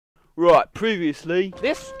Right, previously,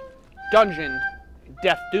 this dungeon,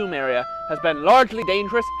 Death Doom area, has been largely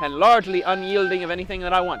dangerous and largely unyielding of anything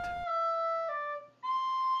that I want.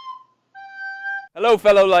 Hello,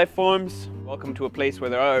 fellow life forms. Welcome to a place where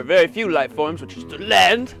there are very few life forms, which is the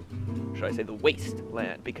land. Or should I say the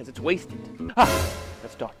wasteland, because it's wasted. Ah,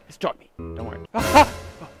 that's dog. It's dog meat. Don't worry. Ah,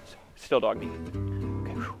 oh, still dog meat.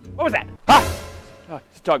 Okay, whew. What was that? Ah! Oh,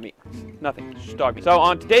 it's dog meat. It's nothing. It's just dog meat. So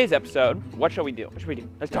on today's episode, what shall we do? What should we do?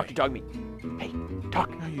 Let's talk to dog meat. Hey, talk.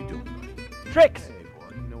 How you doing, buddy? Tricks. Hey,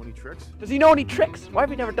 boy. You know any tricks? Does he know any tricks? Why have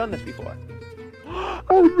we never done this before?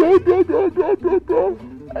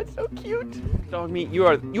 That's so cute. Dog meat, you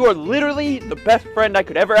are literally the best friend I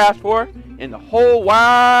could ever ask for in the whole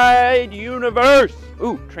wide universe.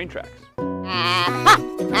 Ooh, train tracks.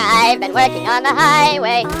 I've been working on the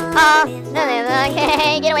highway. Oh,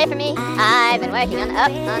 get away from me. I've been working on the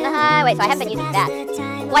highway. So I have been using that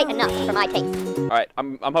quite enough for my taste. All right,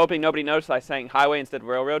 I'm hoping nobody noticed I sang highway instead of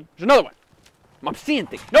railroad. There's another one. I'm seeing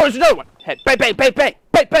things. No, there's another one. Head, bang, bang, bang, bang,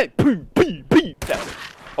 bang, bang, pee, pee, pee.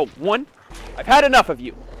 Oh, one. I've had enough of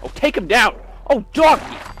you. Oh, take him down. Oh, dog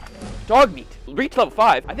meat. Dog meat. Reach level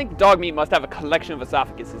 5. I think dog meat must have a collection of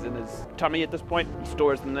esophaguses in his tummy at this point. He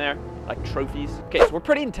stores them there like trophies. Okay, so we're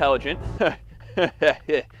pretty intelligent.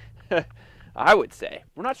 I would say.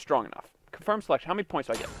 We're not strong enough. Confirm selection. How many points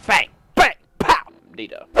do I get? Bang! Bang! Pow!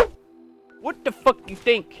 Data. What the fuck do you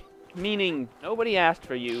think? Meaning, nobody asked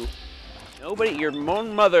for you. Nobody, your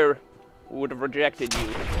own mother would have rejected you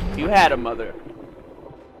if you had a mother.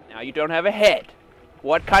 Now you don't have a head.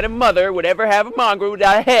 What kind of mother would ever have a mongrel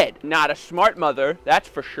without a head? Not a smart mother, that's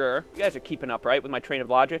for sure. You guys are keeping up, right, with my train of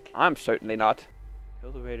logic? I'm certainly not.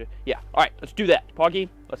 Elevator. Yeah, alright, let's do that. Poggy,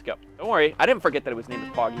 let's go. Don't worry, I didn't forget that his name was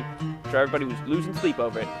Poggy. I'm sure everybody was losing sleep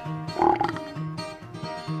over it.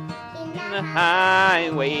 In the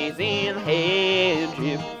highways, in the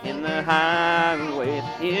hedges, in the highways,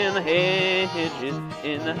 in the hedges,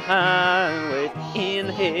 in the highways, in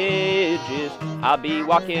the hedges. I'll be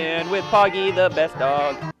walking with Poggy, the best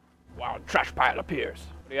dog. Wow, trash pile appears.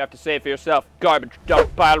 What do you have to say for yourself? Garbage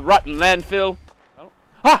dump pile, rotten landfill. Oh,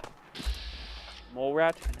 ah! Mole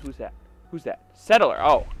rat? And who's that? Who's that? Settler.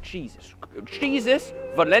 Oh, Jesus. Jesus,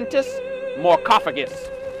 Valentus, Morcophagus.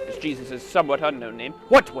 As Jesus' somewhat unknown name.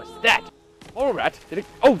 What was that? Mole rat? Did it?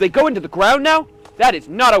 Oh, they go into the ground now? That is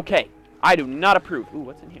not okay. I do not approve. Ooh,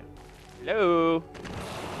 what's in here? Hello?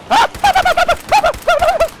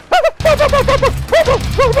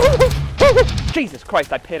 Jesus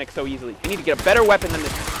Christ, I panic so easily. I need to get a better weapon than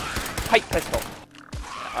this pipe pistol.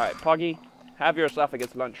 Alright, Poggy, have your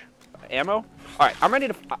esophagus lunch. Ammo? Alright, I'm ready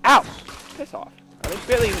to... Ow! Piss off. They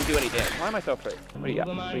barely even do any damage. Why am I so afraid? What do you got?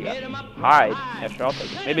 What do you got? Hide. Yeah, sure, I'll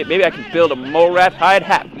take it. Maybe I can build a mole rat hide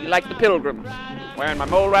hat. You like the pilgrims. Wearing my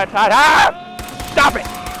mole rat hide. Ah! Stop it!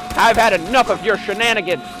 I've had enough of your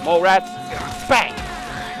shenanigans, mole rats. Bang!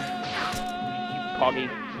 Poggy.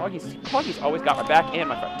 Poggy's always got my back and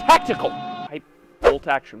my front. Tactical! Pipe bolt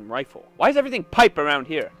action rifle. Why is everything pipe around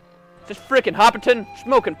here? Is this frickin' Hopperton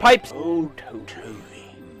smoking pipes? Oh, Toby.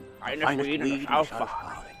 Finest weed in the South.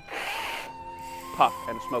 Puff,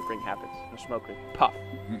 and a smoke ring happens. A smoke ring. Puff.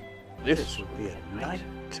 This will be a night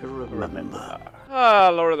to remember. Ah,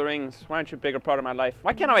 Lord of the Rings. Why aren't you a bigger part of my life?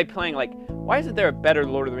 Why can't I be playing, like, why isn't there a better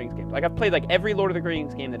Lord of the Rings game? Like, I've played, like, every Lord of the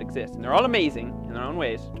Rings game that exists, and they're all amazing in their own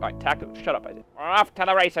ways. Alright, tactical. Shut up, Isaac. We're off to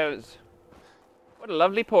the races. What a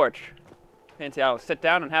lovely porch. Fancy I'll sit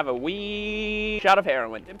down and have a wee shot of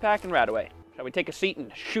heroin. Stim pack and Radaway. Shall we take a seat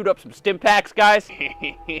and shoot up some stim packs, guys? So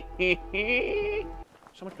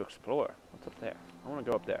much to explore. What's up there? I want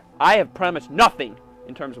to go up there. I have promised nothing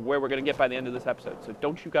in terms of where we're going to get by the end of this episode, so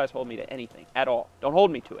don't you guys hold me to anything at all. Don't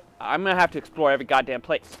hold me to it. I'm going to have to explore every goddamn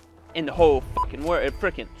place in the whole fucking world.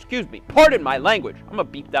 Excuse me, pardon my language. I'm going to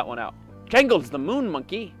beep that one out. Jangles the moon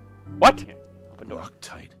monkey. What? Open door. Lock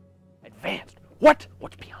tight. Advanced. What?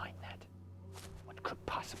 What's behind that? What could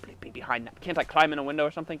possibly be behind that? Can't I climb in a window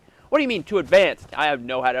or something? What do you mean, too advanced? I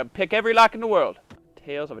know how to pick every lock in the world.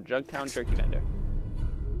 Tales of a Jugtown jerky vendor.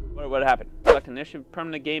 What happened? Select initiative,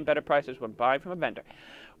 permanent gain better prices when buying from a vendor.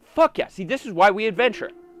 Fuck yeah. See, this is why we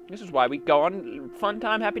adventure. This is why we go on fun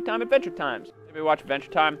time, happy time, adventure times. Ever watch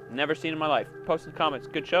Adventure Time? Never seen in my life. Post in the comments.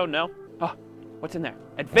 Good show? No? Oh, what's in there?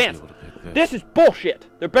 Advanced. This is bullshit.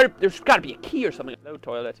 There's got to be a key or something. No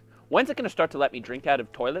toilets. When's it going to start to let me drink out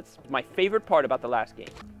of toilets? My favorite part about the last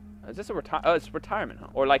game. Is this a it's retirement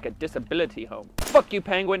home. Or like a disability home. Fuck you,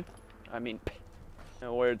 penguin. I mean,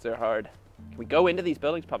 no words are hard. Can we go into these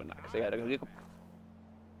buildings? Probably not, because I gotta go. What?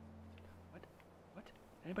 What?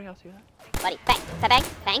 Anybody else hear that? Buddy, bang, bang,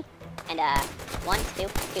 bang. And 1, 2,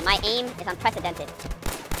 2. My aim is unprecedented.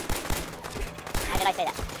 Why did I say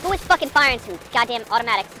that? Who is fucking firing some goddamn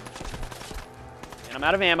automatics? And I'm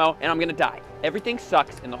out of ammo, and I'm gonna die. Everything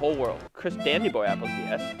sucks in the whole world. Crisp Dandy Boy apples,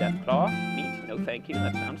 yes. Death Claw, meat, no thank you.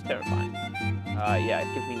 That sounds terrifying. Yeah,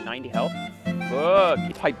 it gives me 90 health.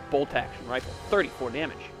 Good. Pipe bolt action rifle, 34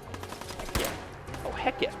 damage. Heck yeah. Oh,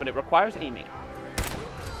 heck yes, but it requires aiming.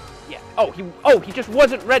 Yeah. Oh, he just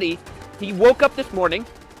wasn't ready. He woke up this morning,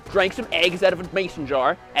 drank some eggs out of a mason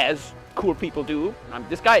jar, as cool people do.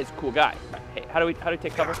 This guy is a cool guy. Hey, how do we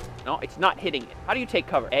take cover? No, it's not hitting it. How do you take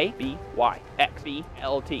cover? A, B, Y, X, B,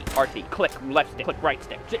 L, T, R, T. Click left stick, click right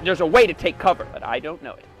stick. There's a way to take cover, but I don't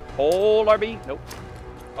know it. Hold RB. Nope.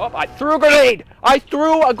 Oh, I threw a grenade! I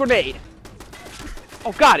threw a grenade!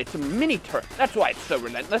 Oh god, it's a mini turret. That's why it's so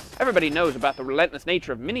relentless. Everybody knows about the relentless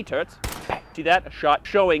nature of mini turrets. See that? A shot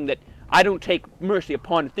showing that I don't take mercy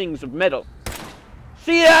upon things of metal.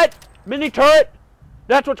 See that? Mini turret?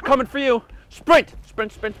 That's what's coming for you. Sprint!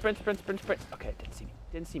 Sprint, sprint, sprint, sprint, sprint, sprint. Okay, it didn't see me.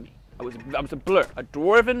 Didn't see me. I was a blur. A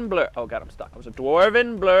dwarven blur. Oh god, I'm stuck. I was a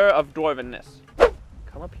dwarven blur of dwarvenness.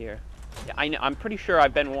 Come up here. Yeah, I know. I'm pretty sure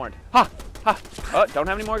I've been warned. Ha! Ha! Oh, don't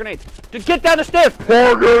have any more grenades. Just get down the stairs,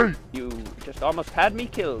 Poggy! You just almost had me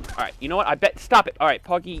killed. All right, you know what? I bet. Stop it. All right,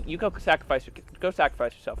 Poggy, you go sacrifice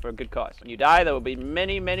yourself for a good cause. When you die, there will be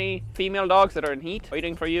many, many female dogs that are in heat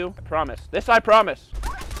waiting for you. I promise. This I promise.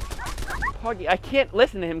 Poggy, I can't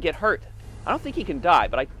listen to him get hurt. I don't think he can die,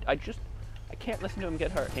 but I can't listen to him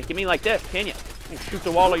get hurt. Can't give me like this, can you? You can shoot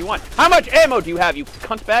the wall all you want. How much ammo do you have, you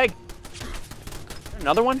cunt bag?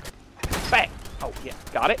 Another one? Bang! Oh yeah,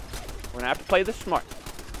 got it. We're gonna have to play this smart.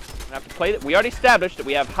 We're gonna have to play that. We already established that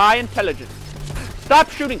we have high intelligence. Stop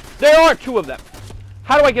shooting! There are two of them!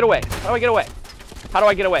 How do I get away? How do I get away? How do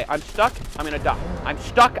I get away? I'm stuck. I'm gonna die. I'm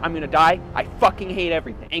stuck. I'm gonna die. I fucking hate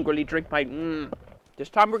everything. Angrily drink my... This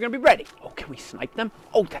time we're gonna be ready. Oh, can we snipe them?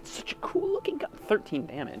 Oh, that's such a cool looking gun. 13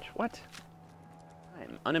 damage. What?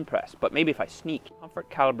 I'm unimpressed. But maybe if I sneak. Comfort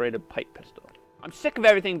calibrated pipe pistol. I'm sick of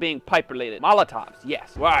everything being pipe related. Molotovs,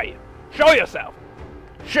 yes. Where are you? Show yourself!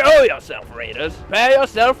 Show yourself, Raiders! Prepare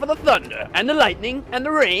yourself for the thunder, and the lightning, and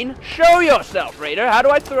the rain! Show yourself, Raider! How do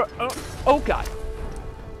I throw... Oh god.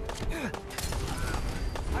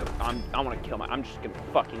 I want to kill I'm just gonna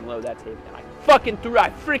fucking load that table.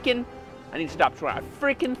 And I need to stop trying. I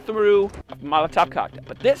freaking threw a Molotov cocktail.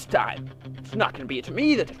 But this time, it's not gonna be at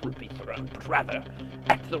me that it will be thrown, but rather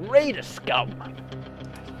at the Raider scum.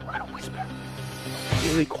 I don't whisper.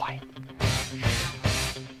 Really quiet.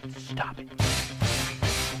 Stop it.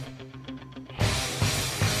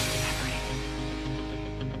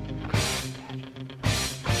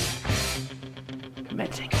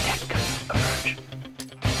 Commencing attack urge.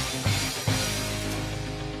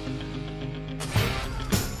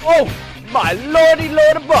 Oh, my lordy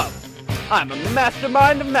lord above! I'm a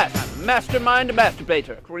mastermind of I'm a mastermind of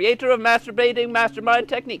masturbator, creator of masturbating mastermind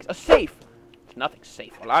techniques. A safe. There's nothing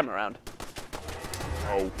safe while I'm around.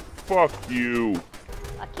 Oh, fuck you.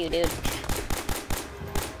 Fuck you, dude.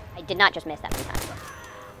 I did not just miss that many times.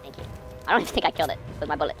 Thank you. I don't even think I killed it with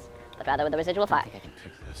my bullets, but rather with the residual fire.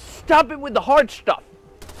 Stop it with the hard stuff.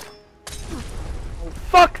 Oh,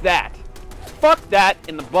 fuck that. Fuck that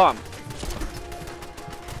in the bum.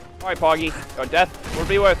 Alright, Poggy. Your death will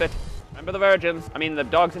be worth it. Remember the virgins. I mean, the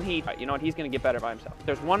dogs in heat. Right, you know what? He's gonna get better by himself.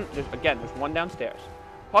 There's one downstairs.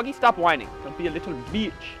 Poggy, stop whining. Don't be a little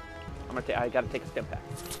bitch. I gotta take a step back.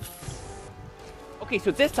 Okay,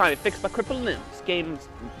 so this time it fixed my crippled limb. This game's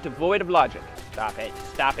devoid of logic. Stop it.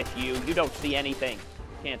 Stop it, you. You don't see anything.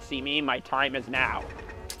 You can't see me. My time is now.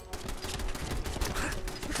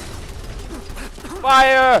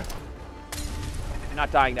 Fire! I'm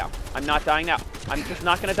not dying now. I'm not dying now. I'm just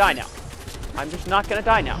not gonna die now. I'm just not gonna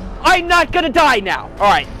die now. I'm not gonna die now!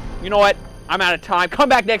 Alright, you know what? I'm out of time. Come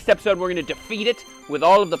back next episode. We're gonna defeat it with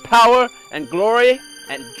all of the power and glory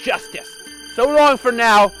and justice. So long for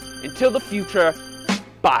now. Until the future.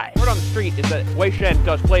 Bye. Word on the street is that Wei Shen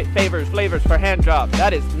does flavors for hand jobs.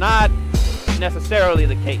 That is not necessarily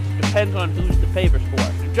the case. Depends on who's the favors for.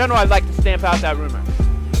 In general, I'd like to stamp out that rumor.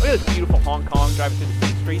 Look at this beautiful Hong Kong driving through the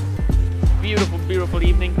city streets. Beautiful, beautiful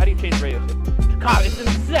evening. How do you change radio? It's an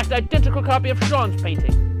exact identical copy of Sean's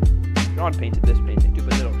painting. Sean painted this painting, too,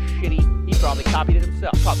 but a little shitty. He probably copied it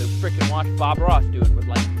himself. Probably freaking watched Bob Ross do it with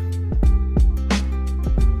like